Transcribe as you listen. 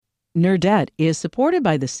Nerdette is supported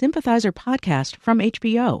by the Sympathizer podcast from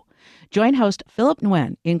HBO. Join host Philip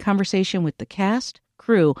Nguyen in conversation with the cast,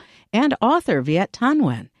 crew, and author Viet Thanh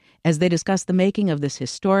Nguyen as they discuss the making of this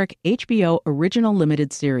historic HBO original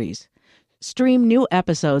limited series. Stream new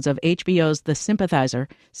episodes of HBO's The Sympathizer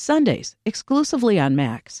Sundays exclusively on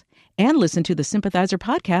Max, and listen to the Sympathizer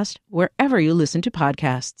podcast wherever you listen to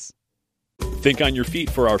podcasts. Think on your feet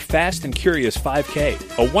for our Fast and Curious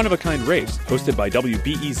 5K, a one-of-a-kind race hosted by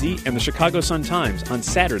WBEZ and the Chicago Sun-Times on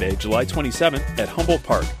Saturday, July 27th at Humboldt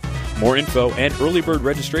Park. More info and early bird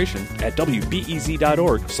registration at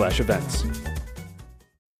wbez.org/events.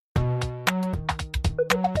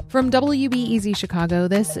 From WBEZ Chicago,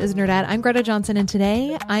 this is Nerdette. I'm Greta Johnson, and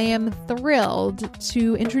today I am thrilled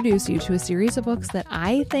to introduce you to a series of books that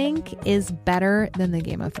I think is better than the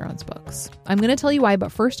Game of Thrones books. I'm going to tell you why,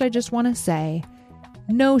 but first I just want to say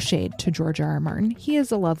no shade to George R.R. Martin. He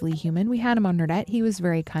is a lovely human. We had him on Nerdette. He was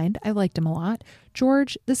very kind. I liked him a lot.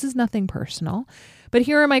 George, this is nothing personal, but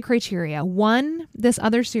here are my criteria. 1, this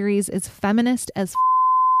other series is feminist as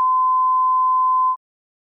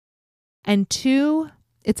and 2,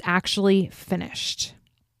 it's actually finished.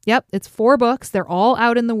 Yep, it's 4 books. They're all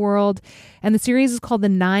out in the world. And the series is called the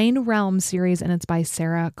 9 Realms series, and it's by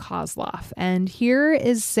Sarah Kozloff. And here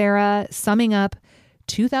is Sarah summing up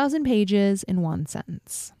 2,000 pages in one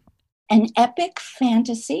sentence. An epic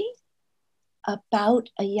fantasy about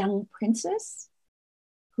a young princess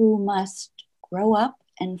who must grow up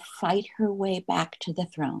and fight her way back to the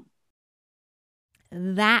throne.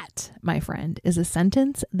 That, my friend, is a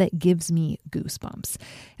sentence that gives me goosebumps.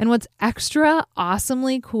 And what's extra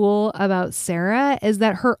awesomely cool about Sarah is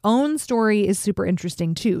that her own story is super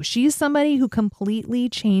interesting too. She's somebody who completely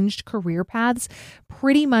changed career paths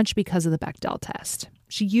pretty much because of the Bechdel test.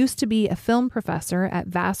 She used to be a film professor at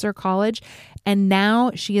Vassar College, and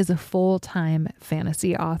now she is a full-time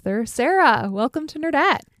fantasy author. Sarah, welcome to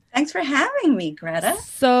Nerdette. Thanks for having me, Greta.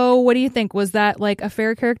 So what do you think? Was that like a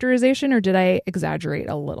fair characterization, or did I exaggerate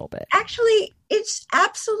a little bit? Actually, it's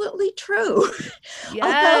absolutely true. Yes.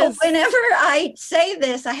 Although whenever I say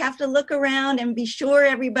this, I have to look around and be sure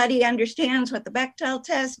everybody understands what the Bechdel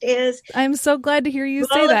test is. I'm so glad to hear you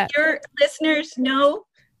say that. All of your listeners know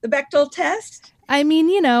the Bechdel test? I mean,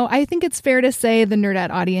 you know, I think it's fair to say the Nerdette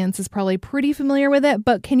audience is probably pretty familiar with it,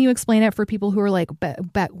 but can you explain it for people who are like,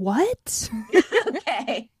 but what?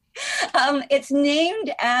 Okay. It's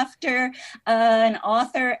named after an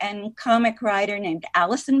author and comic writer named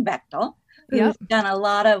Alison Bechdel, who's done a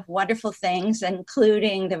lot of wonderful things,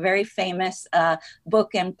 including the very famous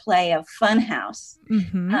book and play of Funhouse.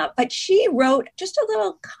 Mm-hmm. But she wrote just a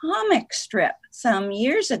little comic strip some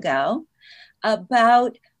years ago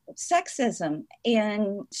about sexism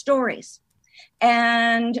in stories.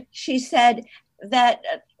 And she said that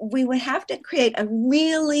we would have to create a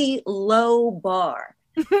really low bar.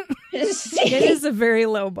 It is a very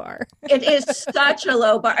low bar. It is such a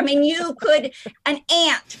low bar. I mean, an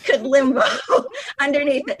ant could limbo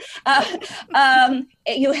underneath it.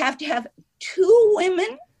 You have to have 2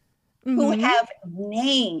 women who have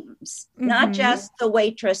names, not just the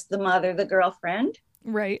waitress, the mother, the girlfriend.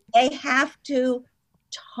 Right. They have to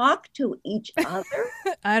talk to each other.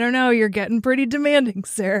 I don't know. You're getting pretty demanding,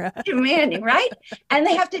 Sarah. Demanding, right? And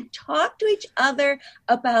they have to talk to each other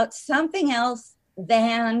about something else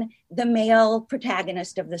than the male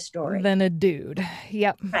protagonist of the story. Than a dude.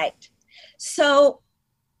 Yep. Right. So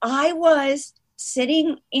I was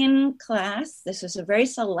sitting in class. This was a very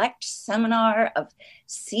select seminar of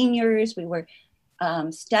seniors. We were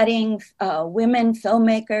studying women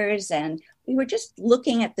filmmakers, and we were just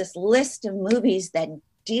looking at this list of movies that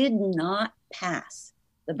did not pass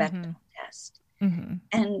the Bechdel test. Mm-hmm.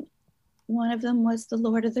 And one of them was The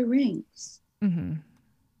Lord of the Rings. Mm-hmm.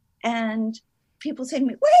 And people say to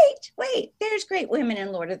me, wait, there's great women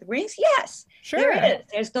in Lord of the Rings. Yes, sure. There is.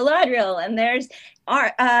 There's Galadriel, and there's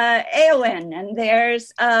Eowyn, and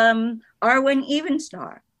there's Arwen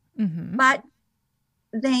Evenstar. Mm-hmm. But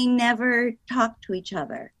they never talk to each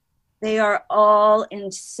other. They are all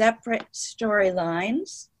in separate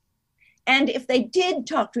storylines. And if they did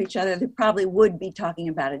talk to each other, they probably would be talking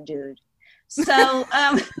about a dude. So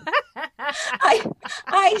I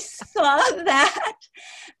saw that,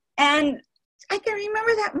 and I can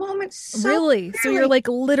remember that moment so Really? clearly. So you're like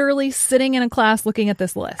literally sitting in a class looking at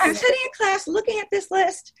this list. I'm sitting in class looking at this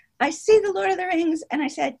list. I see The Lord of the Rings, and I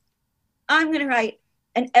said, I'm going to write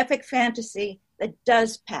an epic fantasy that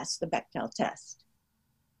does pass the Bechdel test.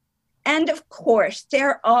 And of course,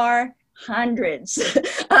 there are hundreds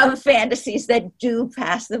of fantasies that do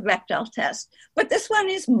pass the Bechdel test, but this one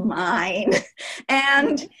is mine.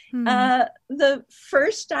 And the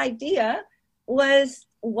first idea was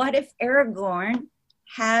what if Aragorn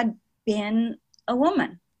had been a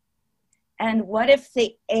woman? And what if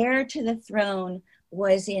the heir to the throne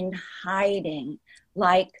was in hiding,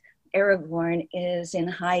 like Aragorn is in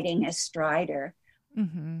hiding as Strider?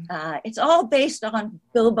 Mm-hmm. It's all based on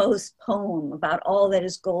Bilbo's poem about all that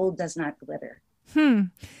is gold does not glitter.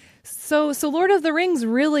 So Lord of the Rings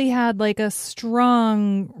really had like a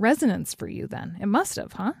strong resonance for you then. It must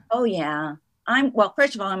have, huh? Oh, yeah.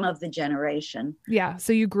 First of all, I'm of the generation. Yeah.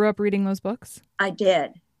 So you grew up reading those books? I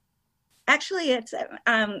did. Actually, it's,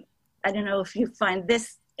 I don't know if you find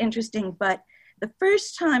this interesting, but the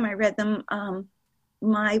first time I read them,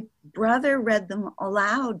 my brother read them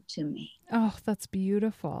aloud to me. Oh, that's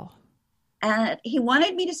beautiful. And he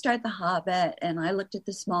wanted me to start The Hobbit, and I looked at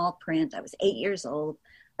the small print. I was 8 years old.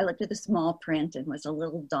 I looked at the small print and was a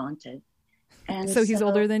little daunted. And so he's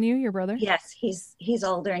older than you, your brother? Yes, he's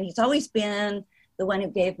older, and he's always been the one who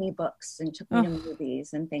gave me books and took me to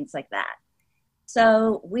movies and things like that.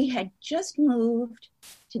 So we had just moved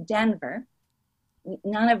to Denver.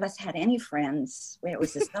 None of us had any friends. It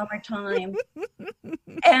was the summertime.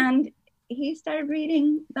 And he started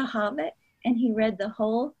reading The Hobbit, and he read the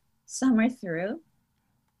whole summer through.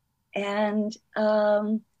 And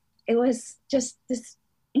it was just this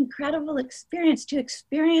incredible experience to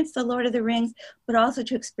experience The Lord of the Rings, but also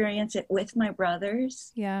to experience it with my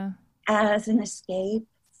brothers. Yeah. As an escape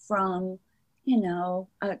from, a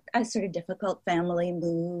sort of difficult family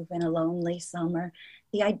move and a lonely summer.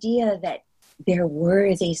 The idea that there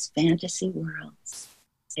were these fantasy worlds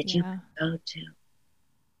that you could go to.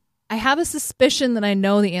 I have a suspicion that I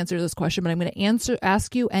know the answer to this question, but I'm going to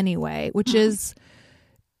ask you anyway, which is,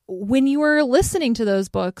 when you were listening to those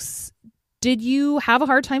books, did you have a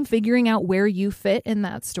hard time figuring out where you fit in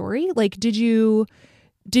that story? Like, did you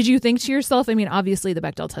think to yourself, I mean, obviously the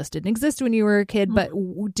Bechdel test didn't exist when you were a kid, but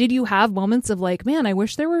did you have moments of like, man, I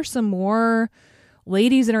wish there were some more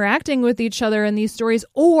ladies interacting with each other in these stories?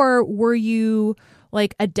 Or were you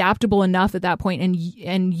like adaptable enough at that point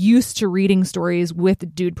and used to reading stories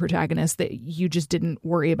with dude protagonists that you just didn't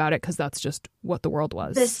worry about it because that's just what the world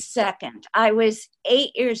was? The second. I was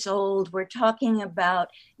 8 years old. We're talking about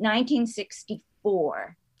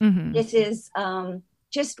 1964. Mm-hmm. This is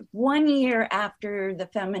just 1 year after The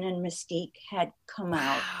Feminine Mystique had come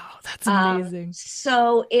out. Wow, that's amazing.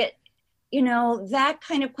 So it, that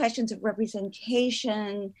kind of questions of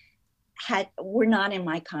representation were not in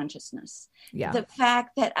my consciousness. Yeah. The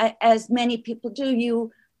fact that as many people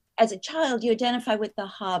do, as a child, you identify with the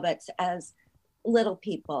hobbits as little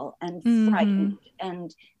people and frightened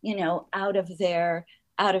and, out of their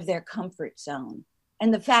comfort zone.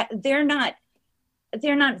 And the fact they're not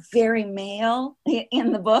very male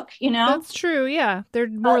in the book, That's true. Yeah. They're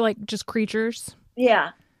more like just creatures.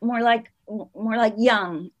 Yeah. More like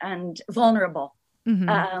young and vulnerable.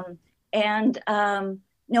 Mm-hmm.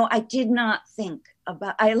 No, I did not think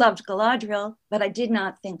about, I loved Galadriel, but I did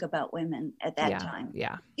not think about women at that time.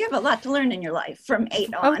 Yeah. You have a lot to learn in your life from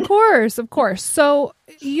 8 on. Of course. So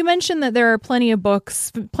you mentioned that there are plenty of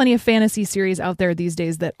books, plenty of fantasy series out there these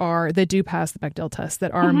days that do pass the Bechdel test,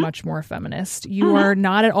 that are much more feminist. You are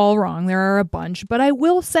not at all wrong. There are a bunch, but I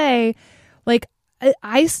will say, like,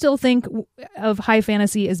 I still think of high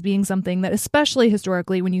fantasy as being something that, especially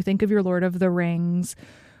historically, when you think of your Lord of the Rings,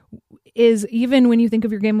 is, even when you think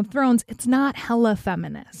of your Game of Thrones, it's not hella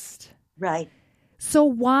feminist. Right. So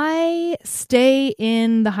why stay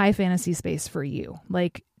in the high fantasy space for you?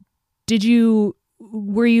 Like,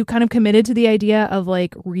 were you kind of committed to the idea of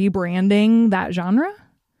like rebranding that genre?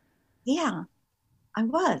 Yeah, I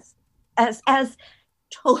was. As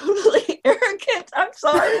totally arrogant, I'm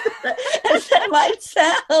sorry, as that might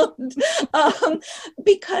sound,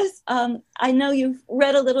 because I know you've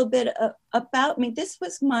read a little bit about me. This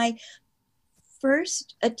was my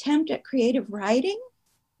first attempt at creative writing.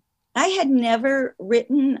 I had never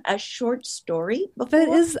written a short story before. That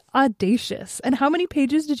is audacious. And how many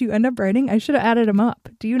pages did you end up writing? I should have added them up.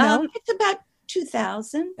 Do you know? It's about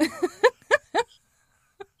 2,000.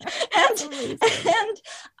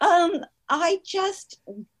 and I just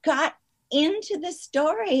got into the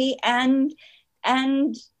story, and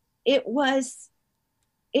it was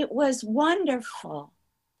wonderful.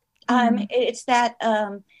 It's that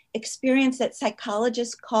experience that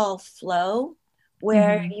psychologists call flow,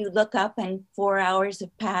 where you look up and 4 hours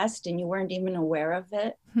have passed and you weren't even aware of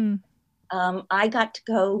it. I got to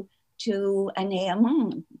go to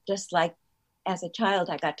Anea-Mon, just like as a child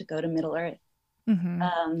I got to go to Middle Earth.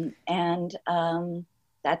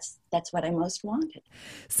 That's what I most wanted.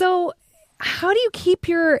 So how do you keep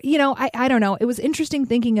your, I don't know. It was interesting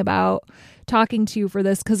thinking about talking to you for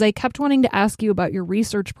this because I kept wanting to ask you about your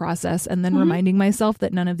research process and then reminding myself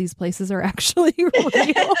that none of these places are actually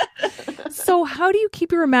real. So how do you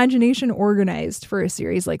keep your imagination organized for a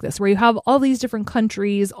series like this, where you have all these different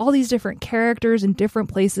countries, all these different characters in different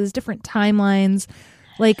places, different timelines?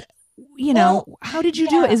 Like, how did you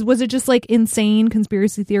do it? Was it just like insane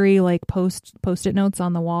conspiracy theory, like post-it notes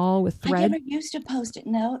on the wall with thread? I never used a post-it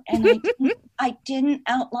note, and I didn't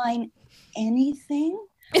outline anything.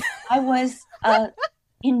 I was an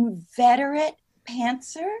inveterate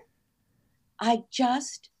pantser. I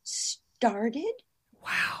just started.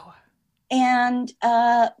 Wow. And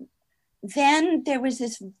then there was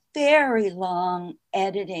this very long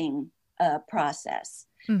editing process,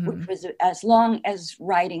 which was as long as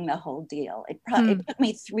writing the whole deal. It took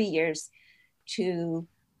me 3 years to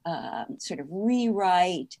sort of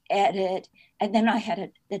rewrite, edit, and then I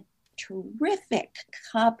had a terrific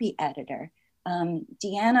copy editor.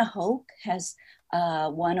 Deanna Hoke has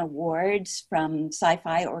won awards from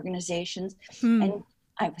sci-fi organizations, and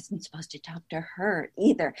I wasn't supposed to talk to her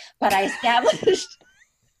either, but I established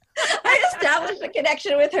a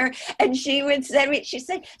connection with her, and she would send me. She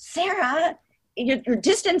said, "Sarah, your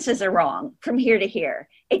distances are wrong from here to here.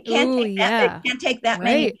 It can't take that. It can't take that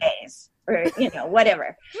many days, or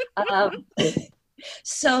whatever."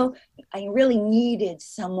 So I really needed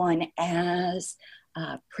someone as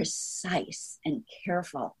precise and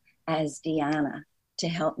careful as Deanna to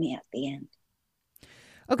help me at the end.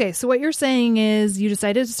 Okay, so what you're saying is you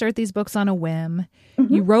decided to start these books on a whim.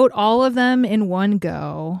 You wrote all of them in one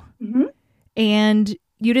go, and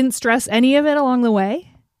you didn't stress any of it along the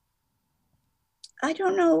way? I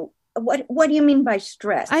don't know. What do you mean by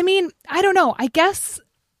stress? I mean, I don't know. I guess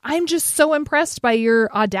I'm just so impressed by your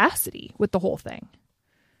audacity with the whole thing.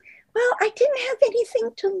 Well, I didn't have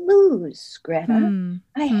anything to lose, Greta.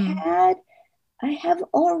 I have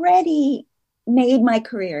already made my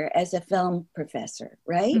career as a film professor,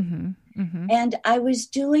 right? And I was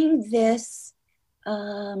doing this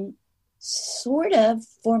sort of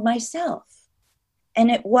for myself. And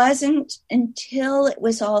it wasn't until it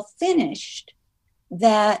was all finished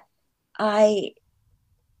that I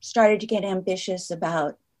started to get ambitious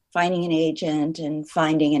about finding an agent and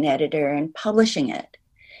finding an editor and publishing it.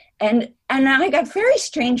 And I got very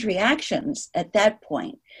strange reactions at that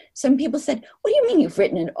point. Some people said, "What do you mean you've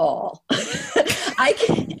written it all?"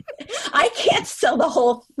 I can't sell the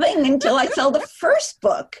whole thing until I sell the first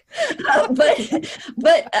book. But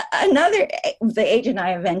the agent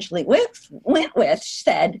I eventually went with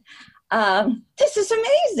said, "This is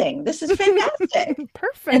amazing. This is fantastic."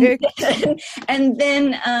 Perfect. And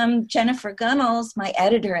then Jennifer Gunnels, my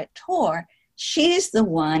editor at Tor, she's the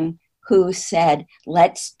one who said,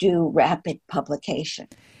 "Let's do rapid publication."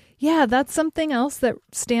 Yeah, that's something else that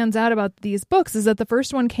stands out about these books is that the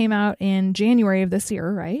first one came out in January of this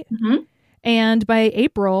year, right? And by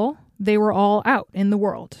April, they were all out in the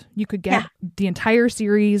world. You could get the entire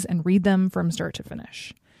series and read them from start to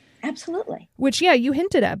finish. Absolutely. Which, you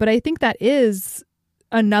hinted at, but I think that is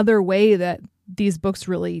another way that these books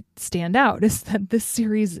really stand out is that this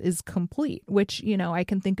series is complete, which, I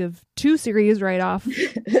can think of two series right off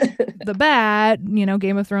the bat,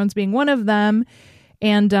 Game of Thrones being one of them.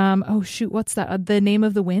 And, what's that? The Name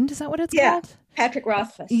of the Wind? Is that what it's called? Patrick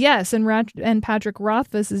Rothfuss. Yes, and Patrick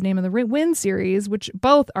Rothfuss's Name of the Wind series, which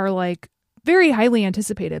both are like very highly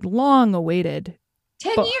anticipated, long awaited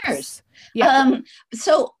 10 books. Years. Yeah.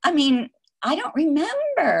 So, I mean, I don't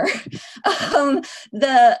remember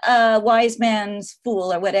the Wise Man's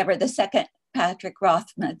Fool or whatever, the second Patrick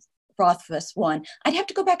Rothfuss one. I'd have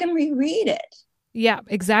to go back and reread it. Yeah,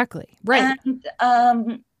 exactly. Right. And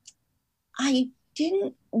I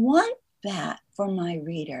didn't want that for my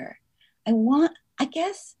reader. I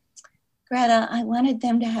guess, Greta, I wanted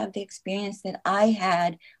them to have the experience that I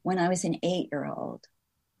had when I was an 8-year-old.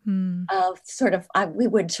 We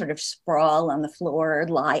would sort of sprawl on the floor,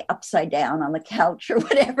 lie upside down on the couch or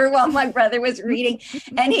whatever while my brother was reading.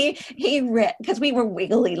 And he read, because we were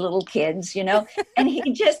wiggly little kids, and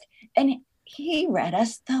he read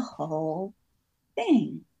us the whole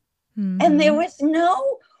thing. And there was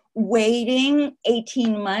no waiting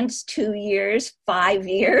 18 months, 2 years, 5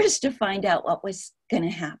 years to find out what was going to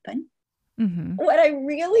happen. What I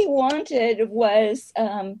really wanted was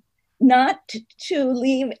not to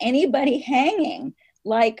leave anybody hanging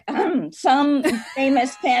like some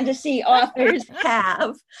famous fantasy authors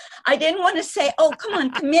have. I didn't want to say, "Oh, come on,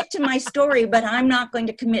 commit to my story," but I'm not going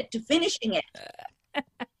to commit to finishing it.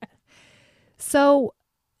 So,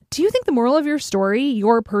 do you think the moral of your story,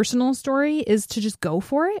 your personal story, is to just go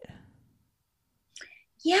for it?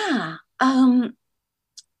 Yeah,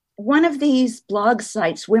 one of these blog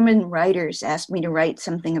sites, Women Writers, asked me to write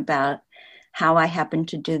something about how I happened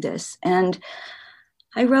to do this. And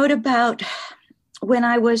I wrote about when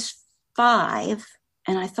I was 5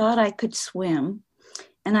 and I thought I could swim,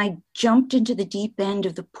 and I jumped into the deep end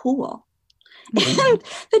of the pool. And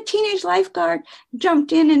the teenage lifeguard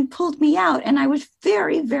jumped in and pulled me out. And I was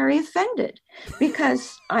very, very offended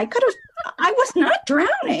because I was not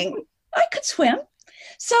drowning. I could swim.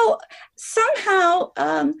 So somehow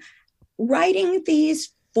writing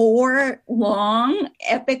these 4 long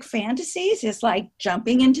epic fantasies is like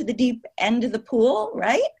jumping into the deep end of the pool,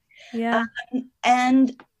 right? Yeah.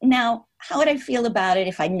 And now, how would I feel about it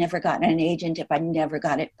if I never got an agent, if I never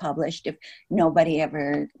got it published, if nobody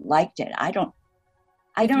ever liked it? I don't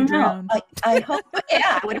know. I hope,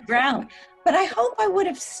 I would have drowned. But I hope I would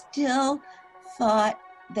have still thought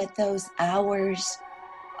that those hours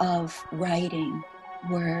of writing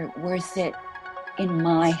were worth it in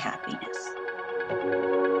my happiness.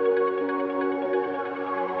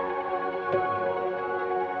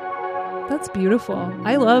 That's beautiful.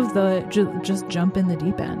 I love the just jump in the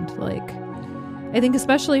deep end. Like, I think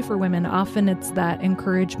especially for women, often it's that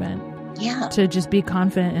encouragement. Yeah. To just be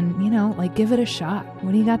confident and, like, give it a shot.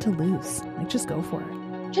 What do you got to lose? Like, just go for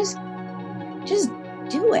it. Just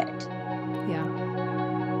do it. Yeah.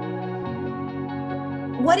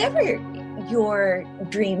 Whatever your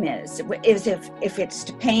dream is if it's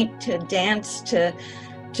to paint, to dance, to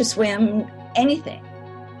swim, anything,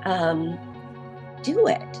 do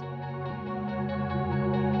it.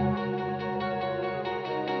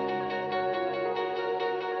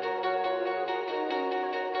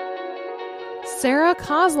 Sarah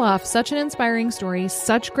Kozloff, such an inspiring story,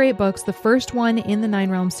 such great books. The first one in the 9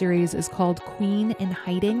 Realms series is called Queen in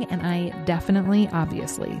Hiding, and I definitely,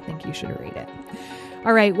 obviously, think you should read it.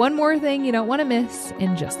 All right, one more thing you don't want to miss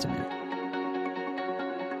in just a minute.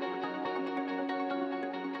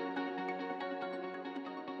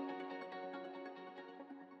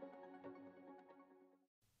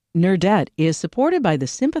 Nerdette is supported by the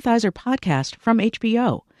Sympathizer podcast from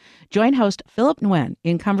HBO. Join host Philip Nguyen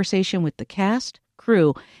in conversation with the cast,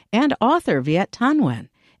 crew, and author Viet Thanh Nguyen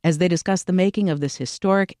as they discuss the making of this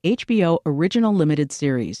historic HBO original limited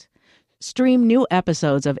series. Stream new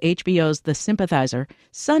episodes of HBO's The Sympathizer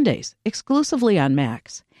Sundays exclusively on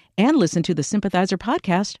Max, and listen to the Sympathizer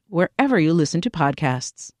podcast wherever you listen to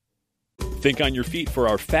podcasts. Think on your feet for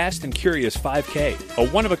our Fast and Curious 5K, a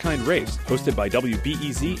one-of-a-kind race hosted by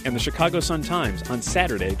WBEZ and the Chicago Sun-Times on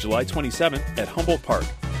Saturday, July 27th at Humboldt Park.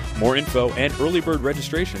 More info and early bird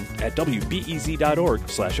registration at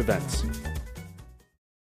wbez.org/events.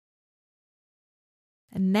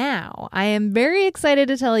 And now, I am very excited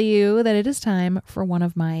to tell you that it is time for one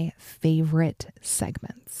of my favorite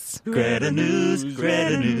segments. Greta News,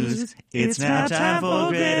 Greta News. It's now time for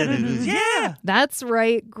Greta News. Yeah! That's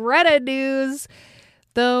right, Greta News.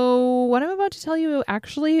 Though what I'm about to tell you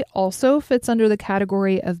actually also fits under the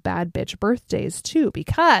category of bad bitch birthdays too,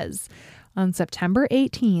 because on September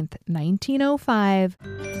 18th, 1905,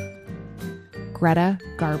 Greta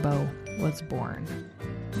Garbo was born.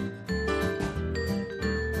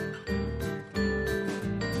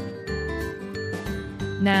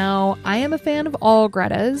 Now, I am a fan of all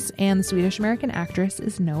Gretas, and the Swedish-American actress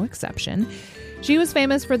is no exception. She was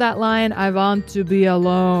famous for that line, "I want to be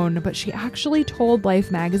alone," but she actually told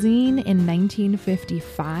Life magazine in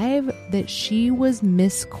 1955 that she was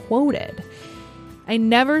misquoted. "I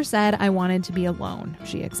never said I wanted to be alone,"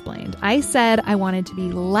 she explained. "I said I wanted to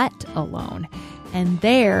be let alone, and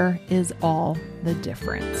there is all the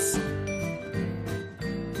difference."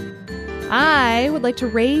 I would like to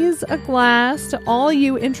raise a glass to all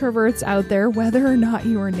you introverts out there, whether or not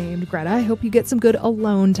you are named Greta. I hope you get some good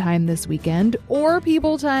alone time this weekend, or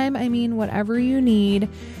people time. I mean, whatever you need.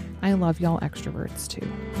 I love y'all extroverts too.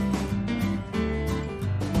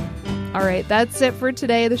 All right, that's it for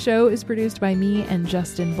today. The show is produced by me and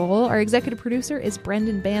Justin Bohl. Our executive producer is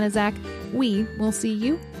Brendan Banaszak. We will see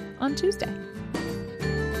you on Tuesday.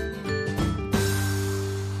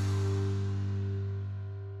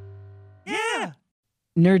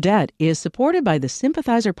 Nerdette is supported by the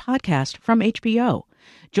Sympathizer podcast from HBO.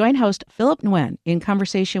 Join host Philip Nguyen in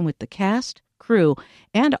conversation with the cast, crew,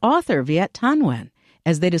 and author Viet Thanh Nguyen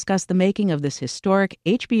as they discuss the making of this historic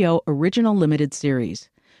HBO original limited series.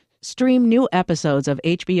 Stream new episodes of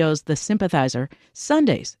HBO's The Sympathizer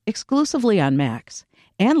Sundays exclusively on Max,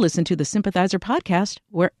 and listen to the Sympathizer podcast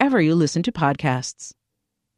wherever you listen to podcasts.